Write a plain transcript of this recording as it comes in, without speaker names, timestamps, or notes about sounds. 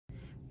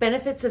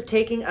Benefits of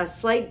taking a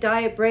slight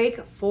diet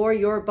break for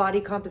your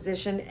body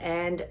composition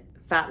and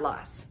fat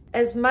loss.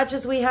 As much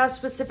as we have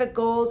specific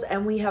goals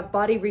and we have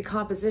body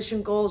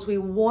recomposition goals, we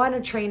want to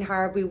train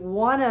hard, we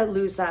want to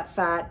lose that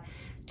fat,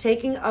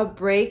 taking a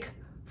break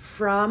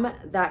from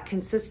that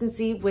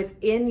consistency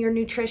within your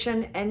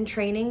nutrition and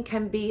training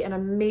can be an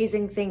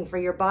amazing thing for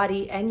your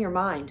body and your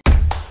mind.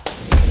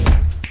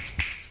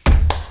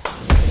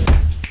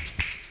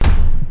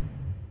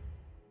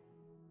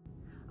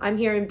 I'm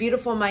here in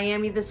beautiful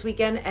Miami this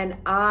weekend, and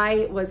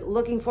I was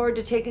looking forward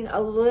to taking a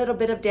little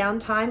bit of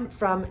downtime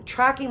from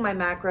tracking my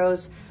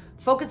macros,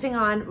 focusing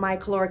on my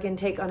caloric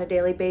intake on a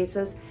daily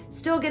basis,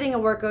 still getting a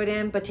workout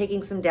in, but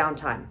taking some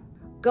downtime.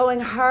 Going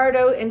hard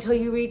out until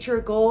you reach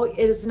your goal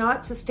is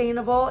not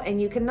sustainable,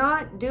 and you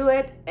cannot do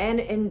it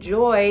and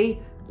enjoy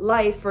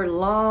life for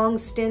long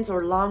stints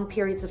or long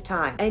periods of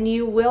time. And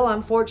you will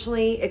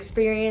unfortunately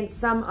experience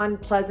some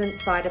unpleasant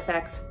side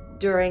effects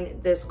during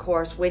this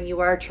course when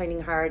you are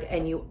training hard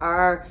and you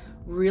are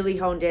really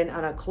honed in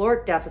on a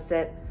caloric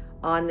deficit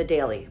on the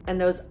daily. And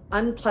those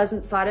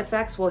unpleasant side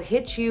effects will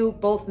hit you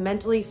both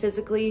mentally,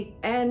 physically,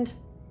 and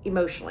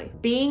emotionally.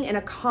 Being in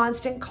a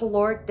constant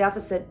caloric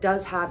deficit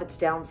does have its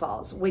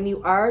downfalls. When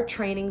you are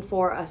training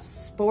for a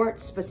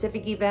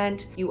sport-specific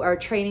event, you are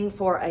training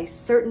for a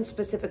certain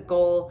specific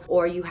goal,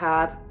 or you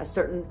have a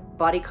certain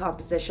body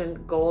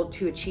composition goal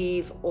to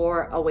achieve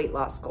or a weight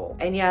loss goal.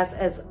 And yes,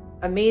 as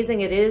amazing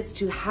it is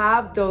to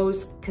have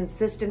those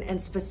consistent and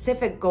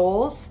specific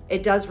goals,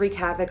 it does wreak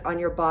havoc on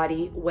your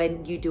body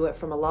when you do it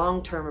from a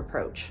long-term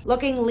approach.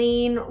 Looking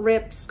lean,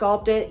 ripped,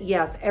 sculpted,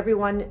 yes,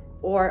 everyone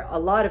or a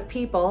lot of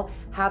people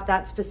have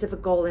that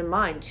specific goal in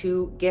mind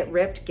to get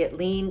ripped, get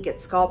lean, get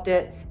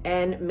sculpted,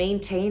 and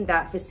maintain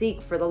that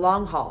physique for the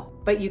long haul.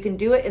 But you can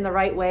do it in the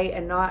right way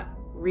and not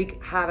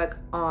wreak havoc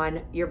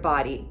on your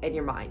body and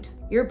your mind.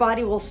 Your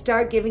body will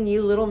start giving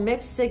you little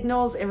mixed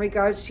signals in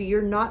regards to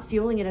you're not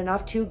fueling it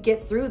enough to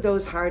get through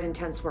those hard,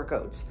 intense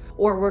workouts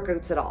or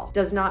workouts at all.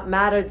 Does not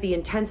matter the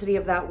intensity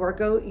of that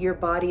workout, your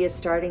body is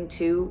starting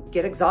to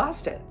get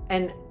exhausted.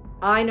 And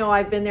I know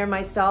I've been there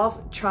myself,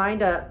 trying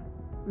to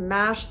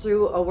mash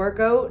through a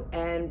workout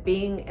and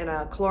being in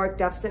a caloric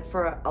deficit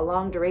for a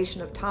long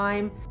duration of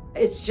time.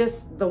 It's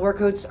just the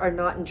workouts are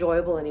not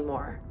enjoyable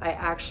anymore. I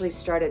actually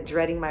started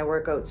dreading my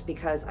workouts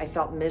because I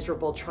felt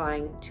miserable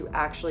trying to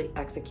actually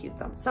execute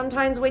them.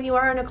 Sometimes when you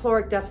are in a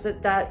caloric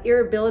deficit, that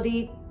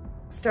irritability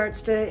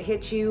starts to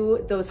hit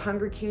you, those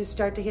hunger cues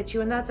start to hit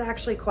you, and that's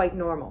actually quite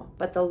normal.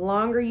 But the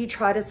longer you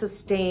try to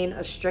sustain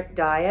a strict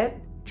diet,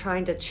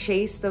 trying to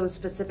chase those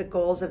specific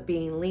goals of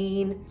being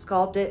lean,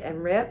 sculpted,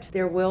 and ripped,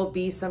 there will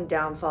be some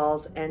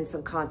downfalls and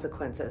some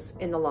consequences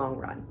in the long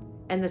run.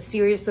 And the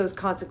serious those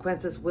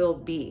consequences will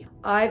be.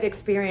 I've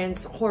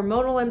experienced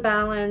hormonal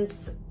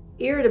imbalance,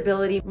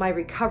 irritability. My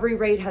recovery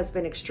rate has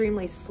been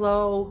extremely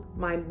slow.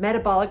 My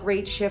metabolic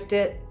rate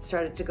shifted,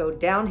 started to go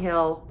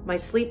downhill. My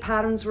sleep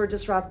patterns were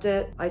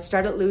disrupted. I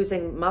started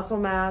losing muscle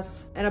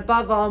mass. And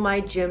above all, my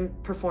gym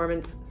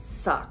performance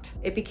sucked.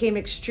 It became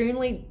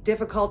extremely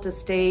difficult to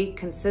stay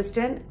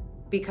consistent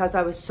because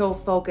I was so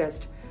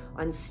focused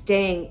on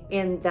staying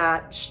in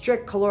that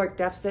strict caloric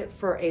deficit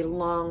for a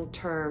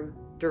long-term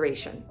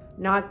duration,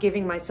 not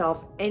giving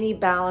myself any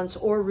balance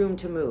or room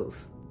to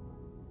move.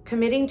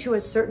 Committing to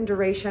a certain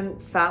duration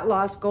fat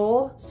loss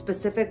goal,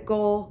 specific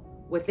goal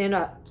within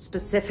a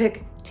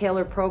specific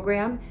tailored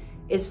program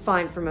is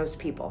fine for most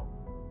people.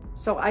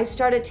 So I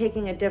started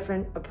taking a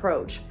different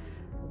approach.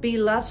 Be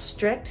less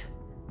strict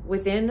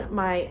within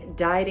my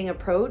dieting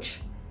approach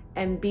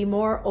and be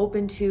more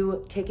open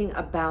to taking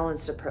a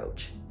balanced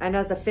approach. And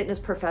as a fitness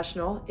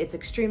professional, it's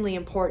extremely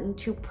important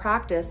to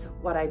practice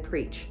what I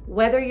preach.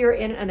 Whether you're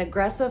in an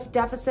aggressive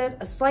deficit,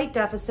 a slight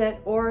deficit,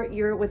 or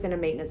you're within a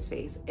maintenance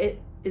phase,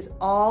 it is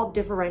all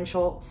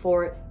differential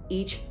for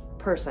each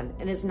person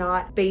and is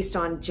not based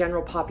on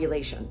general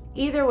population.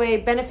 Either way,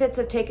 benefits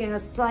of taking a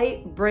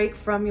slight break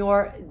from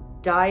your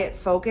diet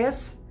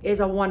focus is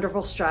a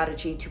wonderful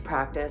strategy to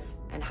practice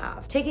and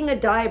have. Taking a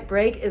diet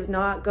break is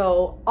not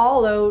go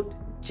all out,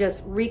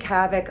 just wreak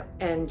havoc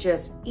and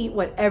just eat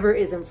whatever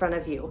is in front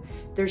of you.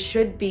 There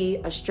should be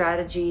a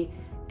strategy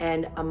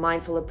and a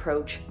mindful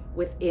approach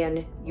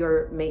within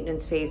your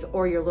maintenance phase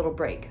or your little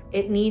break.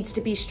 It needs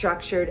to be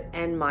structured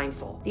and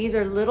mindful. These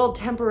are little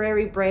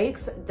temporary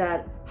breaks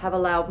that have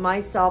allowed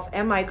myself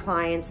and my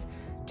clients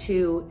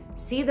to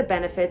see the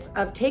benefits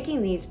of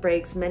taking these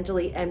breaks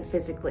mentally and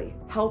physically,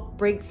 help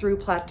break through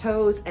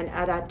plateaus and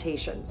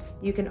adaptations.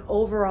 You can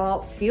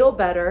overall feel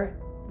better,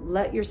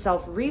 let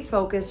yourself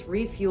refocus,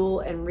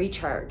 refuel, and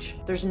recharge.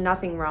 There's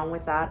nothing wrong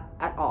with that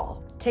at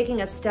all.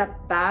 Taking a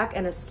step back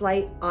and a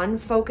slight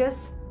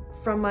unfocus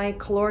from my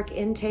caloric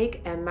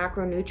intake and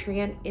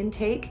macronutrient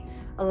intake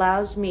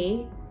allows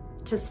me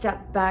to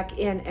step back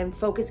in and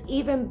focus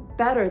even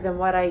better than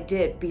what I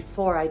did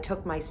before I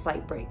took my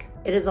slight break.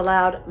 It has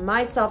allowed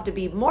myself to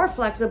be more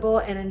flexible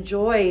and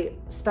enjoy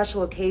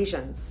special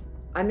occasions.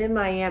 I'm in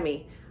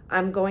Miami.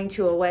 I'm going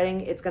to a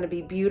wedding. It's going to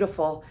be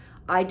beautiful.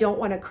 I don't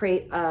want to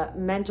create a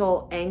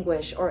mental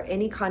anguish or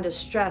any kind of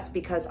stress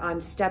because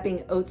I'm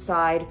stepping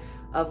outside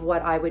of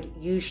what I would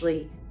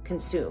usually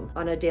consume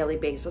on a daily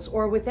basis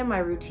or within my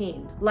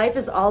routine. Life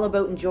is all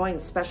about enjoying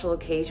special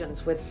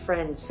occasions with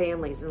friends,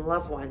 families, and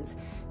loved ones.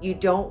 You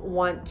don't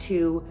want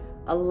to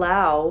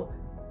allow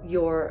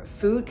your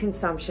food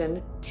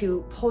consumption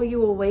to pull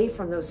you away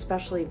from those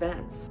special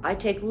events. I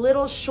take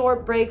little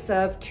short breaks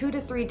of 2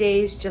 to 3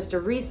 days just to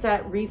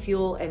reset,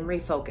 refuel, and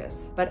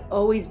refocus, but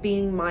always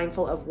being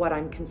mindful of what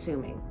I'm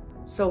consuming.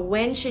 So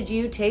when should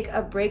you take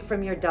a break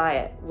from your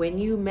diet? When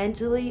you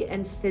mentally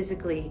and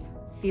physically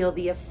feel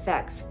the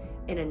effects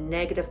in a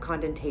negative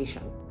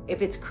connotation.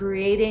 If it's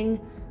creating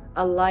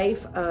a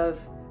life of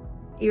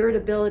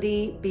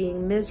irritability,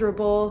 being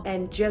miserable,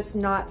 and just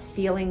not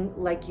feeling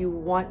like you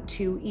want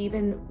to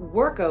even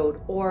work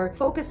out or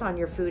focus on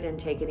your food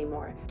intake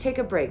anymore. Take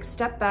a break,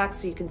 step back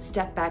so you can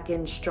step back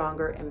in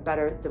stronger and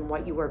better than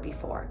what you were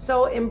before.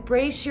 So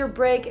embrace your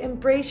break,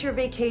 embrace your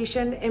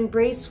vacation,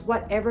 embrace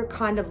whatever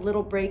kind of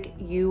little break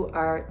you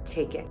are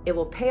taking. It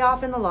will pay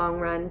off in the long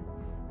run,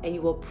 and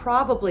you will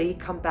probably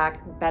come back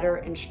better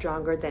and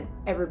stronger than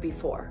ever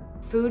before.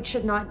 Food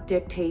should not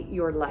dictate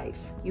your life.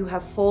 You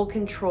have full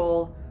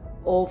control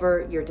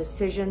over your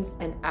decisions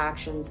and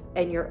actions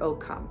and your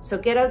outcome. So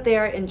get out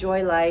there,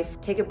 enjoy life,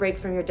 take a break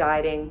from your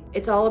dieting.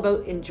 It's all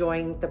about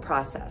enjoying the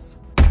process.